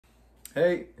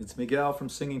Hey, it's Miguel from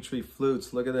Singing Tree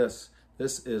Flutes. Look at this.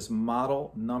 This is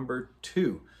model number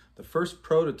 2, the first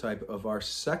prototype of our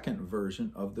second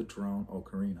version of the Drone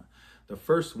Ocarina. The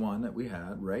first one that we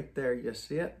had right there, you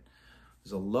see it?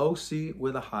 Is a low C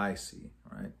with a high C,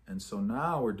 right? And so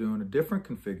now we're doing a different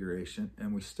configuration,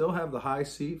 and we still have the high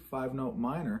C, 5-note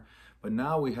minor, but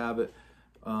now we have it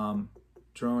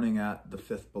droning at the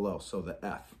 5th below, so the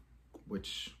F,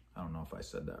 which I don't know if I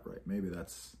said that right. Maybe I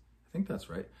think that's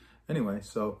right. Anyway,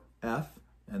 so F,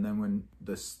 and then when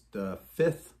the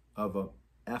 5th of a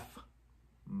F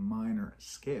minor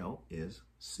scale is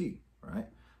C, right?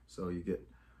 So you get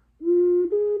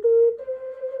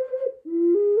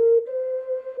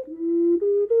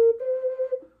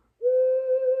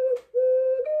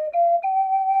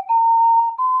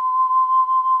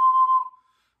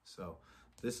so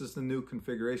this is the new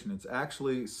configuration. It's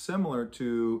actually similar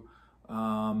to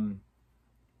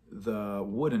the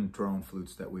wooden drone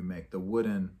flutes that we make, the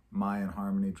wooden Mayan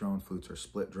harmony drone flutes, or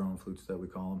split drone flutes that we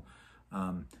call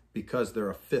them, because they're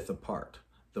a 5th apart.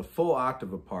 The full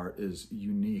octave apart is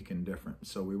unique and different.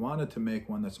 So we wanted to make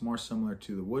one that's more similar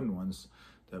to the wooden ones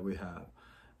that we have.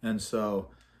 And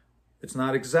so it's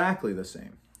not exactly the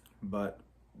same, but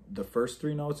the first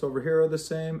 3 notes over here are the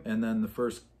same, and then the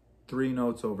first 3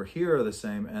 notes over here are the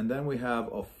same, and then we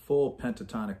have a full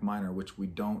pentatonic minor, which we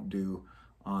don't do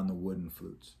on the wooden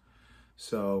flutes.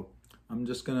 So I'm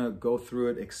just gonna go through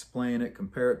it, explain it,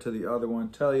 compare it to the other one,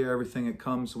 tell you everything it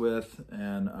comes with,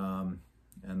 and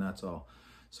that's all.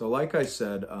 So like I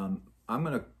said, I'm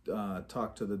gonna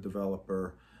talk to the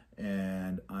developer,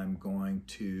 and I'm going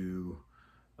to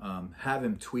have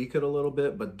him tweak it a little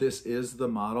bit, but this is the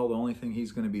model. The only thing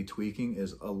he's gonna be tweaking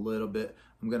is a little bit.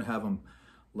 I'm gonna have him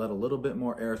let a little bit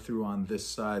more air through on this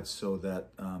side so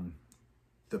that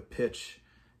the pitch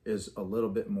is a little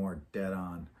bit more dead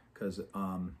on. Because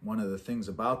one of the things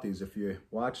about these, if you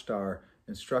watched our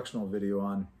instructional video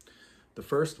on the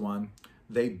first one,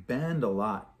 they bend a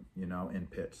lot, you know, in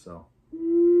pitch. So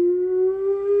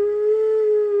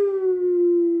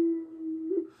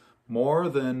more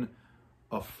than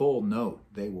a full note,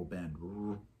 they will bend.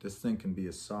 This thing can be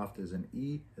as soft as an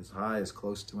E, as high as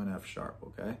close to an F sharp,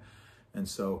 okay? And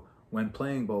so when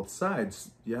playing both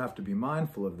sides, you have to be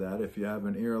mindful of that if you have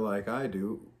an ear like I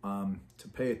do, to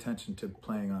pay attention to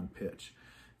playing on pitch.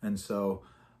 And so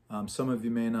some of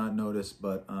you may not notice,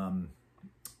 but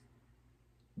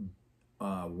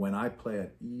when I play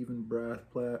at even breath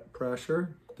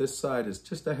pressure, this side is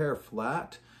just a hair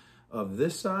flat of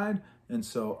this side. And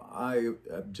so I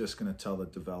am just gonna tell the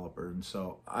developer. And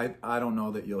so I don't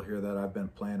know that you'll hear that. I've been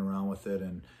playing around with it,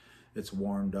 and it's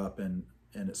warmed up, and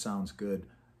it sounds good.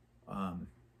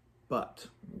 But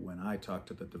when I talk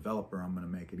to the developer, I'm going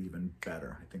to make it even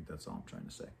better. I think that's all I'm trying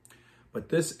to say. But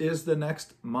this is the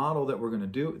next model that we're going to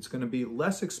do. It's going to be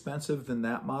less expensive than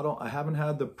that model. I haven't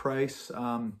had the price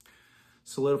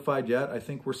solidified yet. I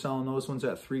think we're selling those ones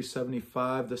at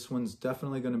 $375. This one's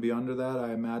definitely going to be under that.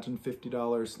 I imagine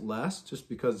 $50 less, just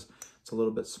because it's a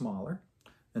little bit smaller.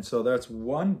 And so that's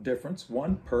one difference,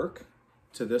 one perk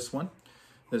to this one.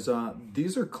 There's,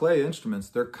 these are clay instruments.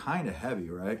 They're kind of heavy,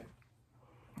 right?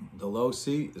 The low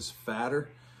C is fatter.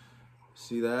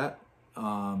 See that?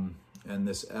 And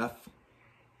this F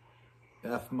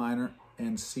minor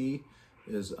and C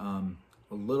is a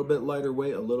little bit lighter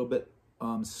weight, a little bit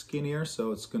skinnier,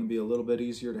 so it's going to be a little bit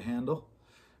easier to handle.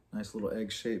 Nice little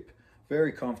egg shape,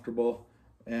 very comfortable.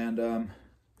 And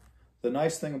the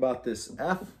nice thing about this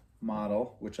F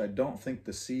model, which I don't think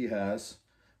the C has,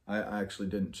 I actually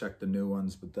didn't check the new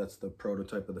ones, but that's the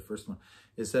prototype of the first one,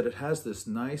 is that it has this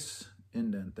nice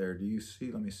indent there. Do you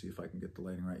see? Let me see if I can get the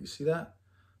lighting right. You see that?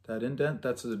 That indent?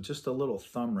 That's just a little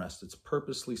thumb rest. It's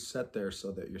purposely set there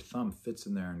so that your thumb fits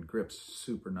in there and grips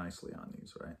super nicely on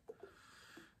these, right?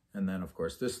 And then, of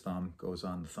course, this thumb goes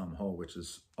on the thumb hole, which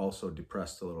is also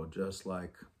depressed a little, just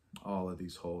like all of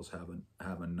these holes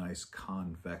have a nice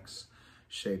convex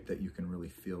shape that you can really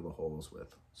feel the holes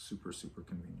with. Super, super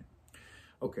convenient.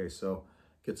 Okay, so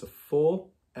gets a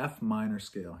full F minor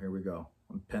scale. Here we go.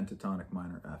 Pentatonic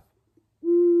minor F.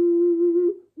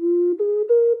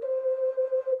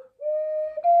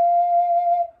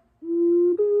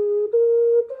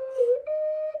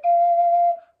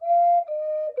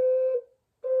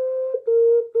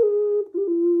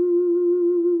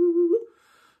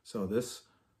 So this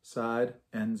side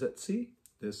ends at C.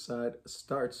 This side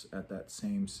starts at that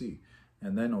same C.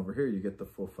 And then over here, you get the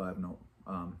full 5-note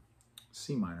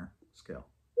C minor scale.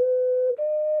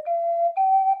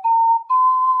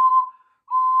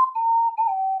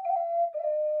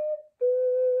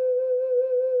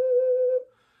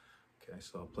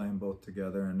 nice. So I'll play them both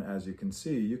together, and as you can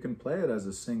see, you can play it as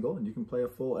a single, and you can play a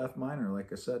full F minor.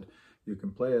 Like I said, you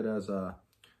can play it as a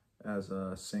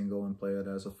single and play it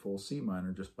as a full C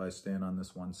minor just by staying on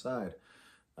this one side.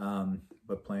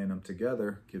 But playing them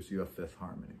together gives you a fifth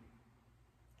harmony.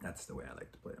 That's the way I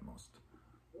like to play it most.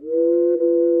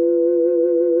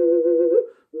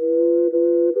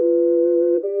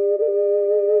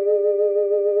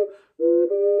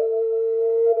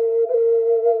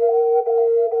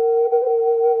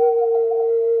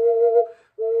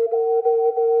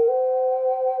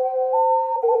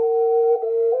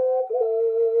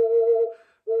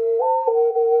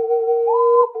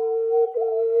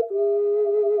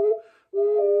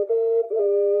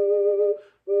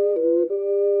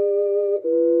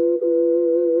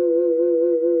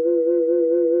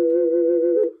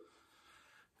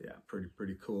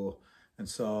 Pretty cool. And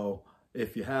so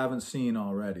if you haven't seen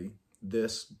already,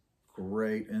 this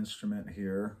great instrument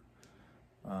here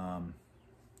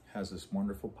has this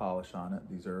wonderful polish on it.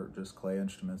 These are just clay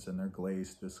instruments and they're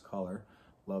glazed this color.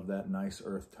 Love that nice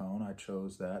earth tone. I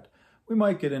chose that. We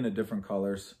might get into different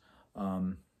colors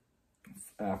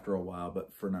after a while,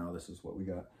 but for now, this is what we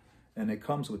got. And it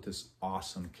comes with this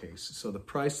awesome case. So the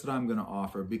price that I'm going to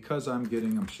offer, because I'm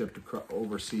getting them shipped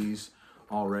overseas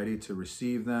already to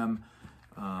receive them,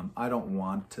 I don't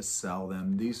want to sell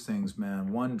them. These things,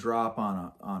 man, one drop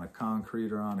on a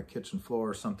concrete or on a kitchen floor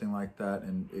or something like that,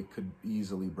 and it could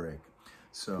easily break.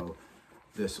 So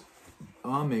this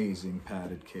amazing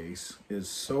padded case is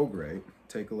so great.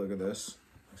 Take a look at this.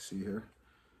 See here.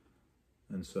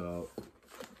 And so,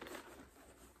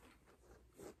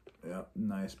 yeah,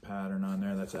 nice pattern on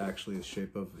there. That's actually the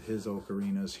shape of his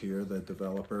ocarinas here, the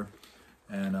developer.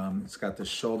 And it's got this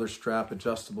shoulder strap,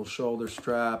 adjustable shoulder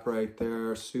strap right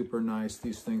there. Super nice.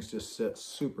 These things just sit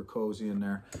super cozy in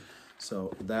there.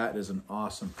 So that is an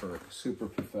awesome perk. Super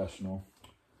professional.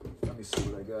 Let me see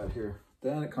what I got here.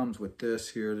 Then it comes with this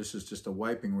here. This is just a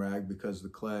wiping rag because the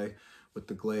clay with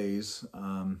the glaze,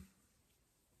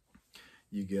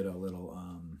 you get a little,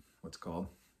 what's called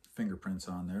fingerprints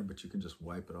on there, but you can just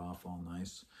wipe it off all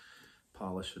nice,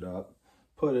 polish it up.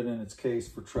 Put it in its case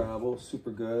for travel,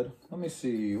 super good. Let me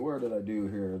see, where did I do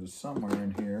here? There's somewhere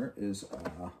in here is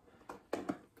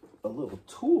a little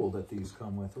tool that these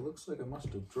come with. It looks like I must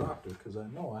have dropped it because I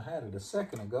know I had it a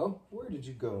second ago. Where did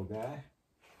you go, guy?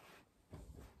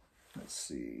 Let's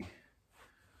see.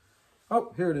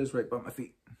 Oh, here it is right by my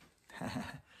feet.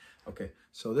 Okay,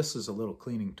 so this is a little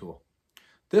cleaning tool.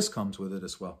 This comes with it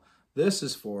as well. This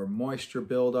is for moisture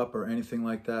buildup or anything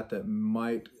like that that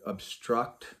might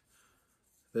obstruct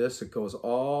this. It goes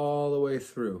all the way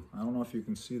through. I don't know if you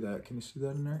can see that. Can you see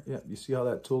that in there? Yeah, you see how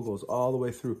that tool goes all the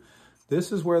way through.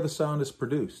 This is where the sound is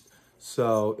produced.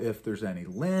 So if there's any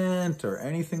lint or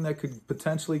anything that could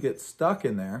potentially get stuck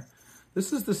in there,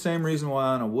 this is the same reason why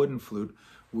on a wooden flute,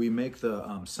 we make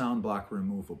the sound block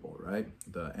removable, right?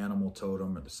 The animal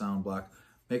totem or the sound block,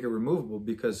 make it removable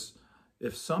because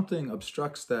if something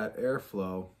obstructs that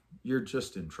airflow, you're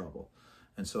just in trouble.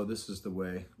 And so this is the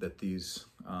way that these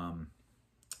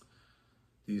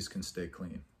can stay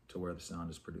clean to where the sound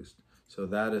is produced. So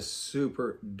that is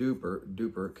super duper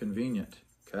duper convenient,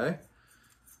 okay?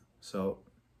 So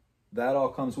that all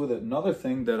comes with it. Another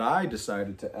thing that I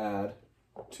decided to add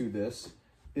to this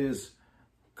is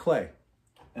clay.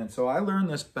 And so I learned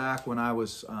this back when I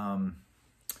was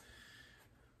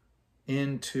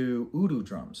into oudou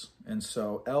drums. And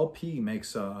so LP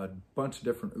makes a bunch of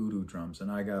different oudou drums,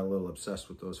 and I got a little obsessed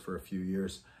with those for a few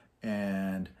years.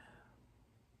 And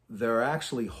there are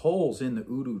actually holes in the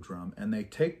oudou drum, and they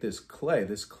take this clay.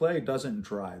 This clay doesn't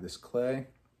dry. This clay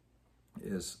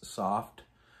is soft,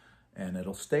 and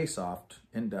it'll stay soft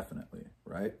indefinitely,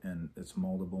 right? And it's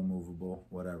moldable, movable,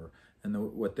 whatever. And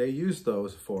what they use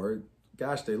those for,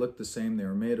 gosh, they look the same. They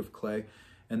were made of clay,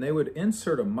 and they would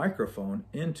insert a microphone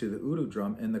into the oudou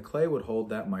drum, and the clay would hold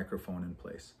that microphone in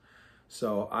place.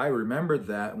 So I remembered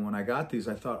that, and when I got these,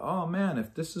 I thought, oh man,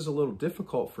 if this is a little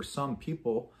difficult for some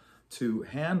people to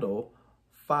handle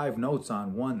 5 notes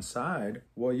on one side,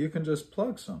 well, you can just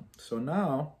plug some. So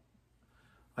now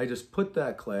I just put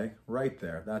that clay right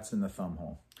there. That's in the thumb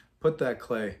hole. Put that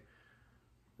clay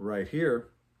right here.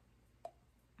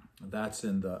 That's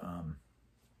in the,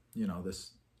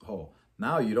 this hole.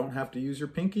 Now you don't have to use your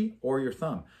pinky or your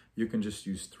thumb. You can just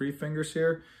use 3 fingers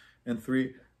here and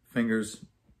 3 fingers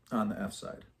on the F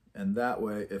side. And that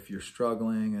way, if you're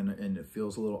struggling and it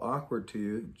feels a little awkward to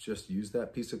you, just use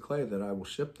that piece of clay that I will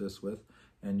ship this with,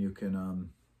 and you can,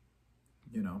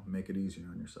 make it easier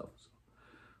on yourself. So.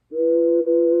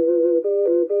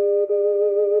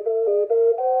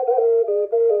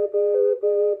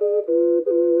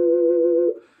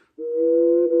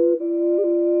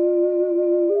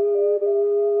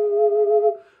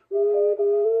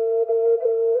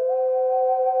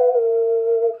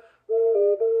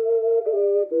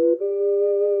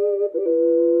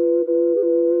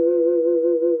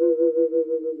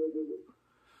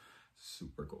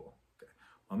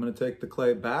 I'm gonna take the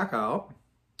clay back out,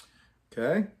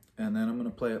 okay? And then I'm gonna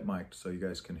play it mic'd so you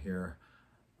guys can hear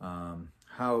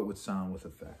how it would sound with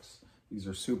effects. These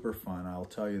are super fun. I'll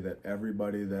tell you that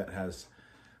everybody that has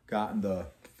gotten the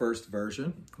first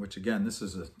version, which again, this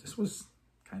was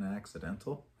kind of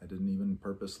accidental. I didn't even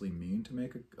purposely mean to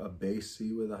make a bass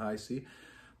C with a high C,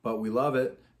 but we love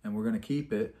it and we're gonna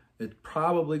keep it. It's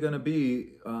probably gonna be,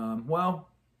 well,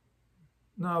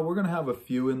 no, we're gonna have a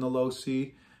few in the low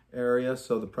C area,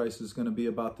 so the price is gonna be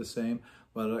about the same.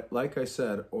 But like I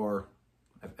said, or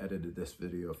I've edited this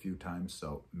video a few times,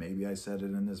 so maybe I said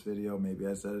it in this video, maybe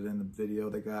I said it in the video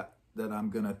that I'm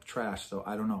gonna trash, so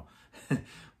I don't know.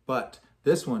 But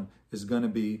this one is gonna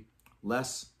be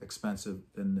less expensive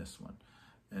than this one.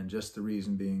 And just the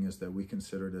reason being is that we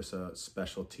consider this a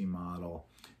specialty model,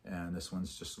 and this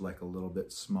one's just like a little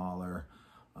bit smaller.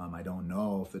 I don't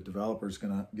know if the developer's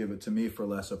gonna give it to me for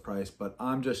less a price, but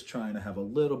I'm just trying to have a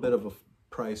little bit of a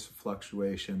price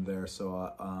fluctuation there. So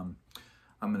I'm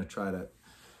gonna try to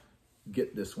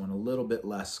get this one a little bit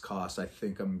less cost. I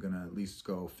think I'm gonna at least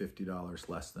go $50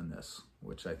 less than this,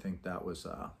 which I think that was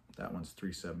that one's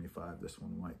 $375. This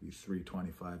one might be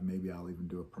 $325. Maybe I'll even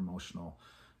do a promotional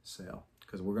sale,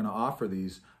 because we're gonna offer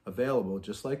these available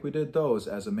just like we did those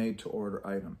as a made-to-order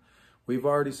item. We've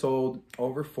already sold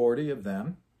over 40 of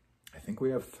them. I think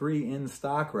we have 3 in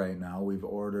stock right now. We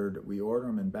order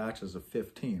them in batches of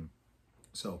 15.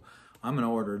 So I'm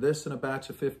gonna order this in a batch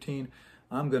of 15.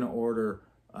 I'm gonna order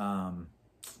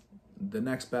the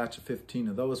next batch of 15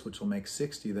 of those, which will make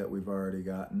 60 that we've already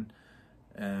gotten,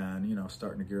 and you know,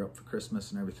 starting to gear up for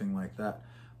Christmas and everything like that.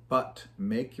 But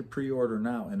make your pre-order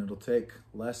now, and it'll take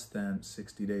less than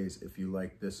 60 days if you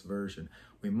like this version.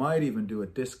 We might even do a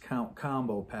discount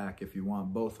combo pack if you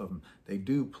want both of them. They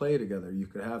do play together. You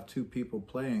could have 2 people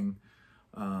playing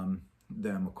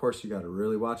them. Of course, you got to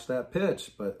really watch that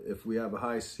pitch, but if we have a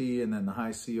high C and then the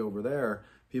high C over there,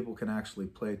 people can actually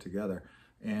play together.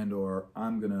 And or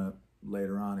I'm gonna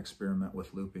later on experiment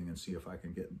with looping and see if I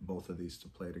can get both of these to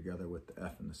play together with the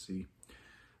F and the C.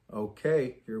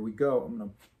 Okay, here we go. I'm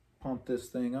gonna pump this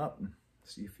thing up and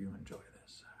see if you enjoy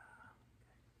this.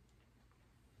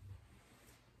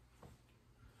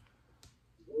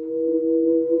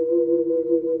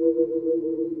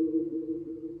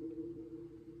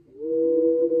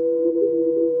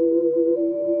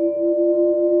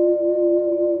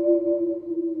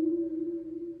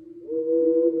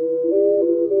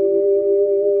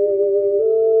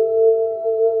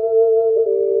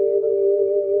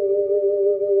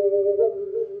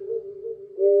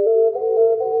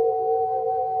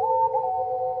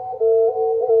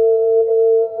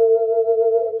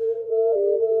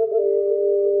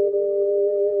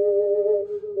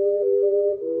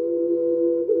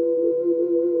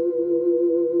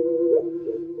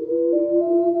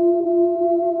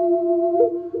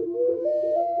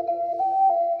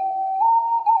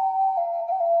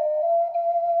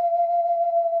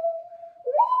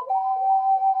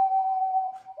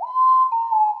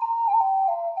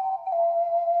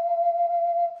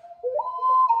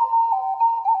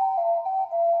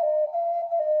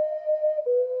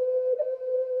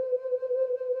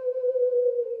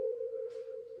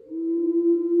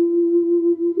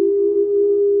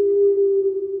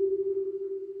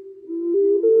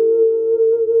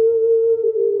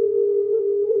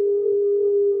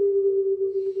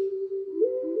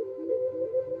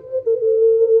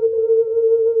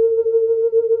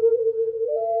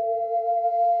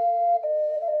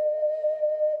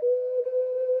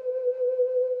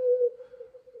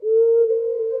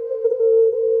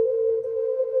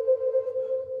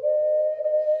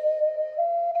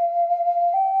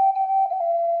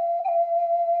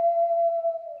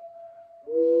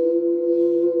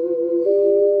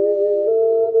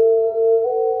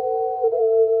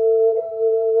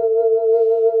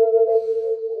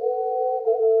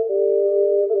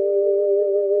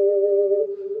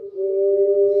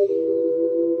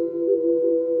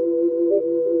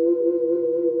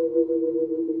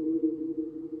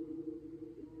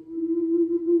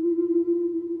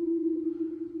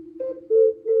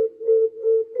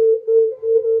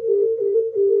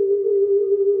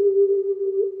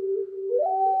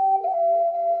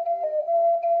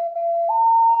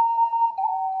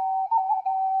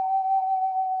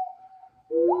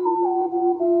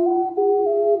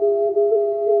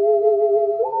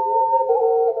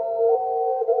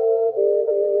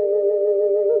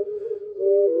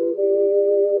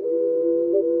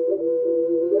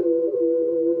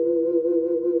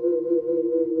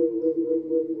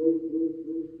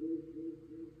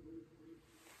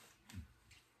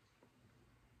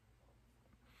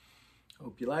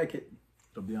 Hope you like it.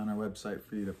 It'll be on our website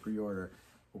for you to pre-order.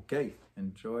 Okay,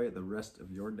 enjoy the rest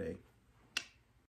of your day.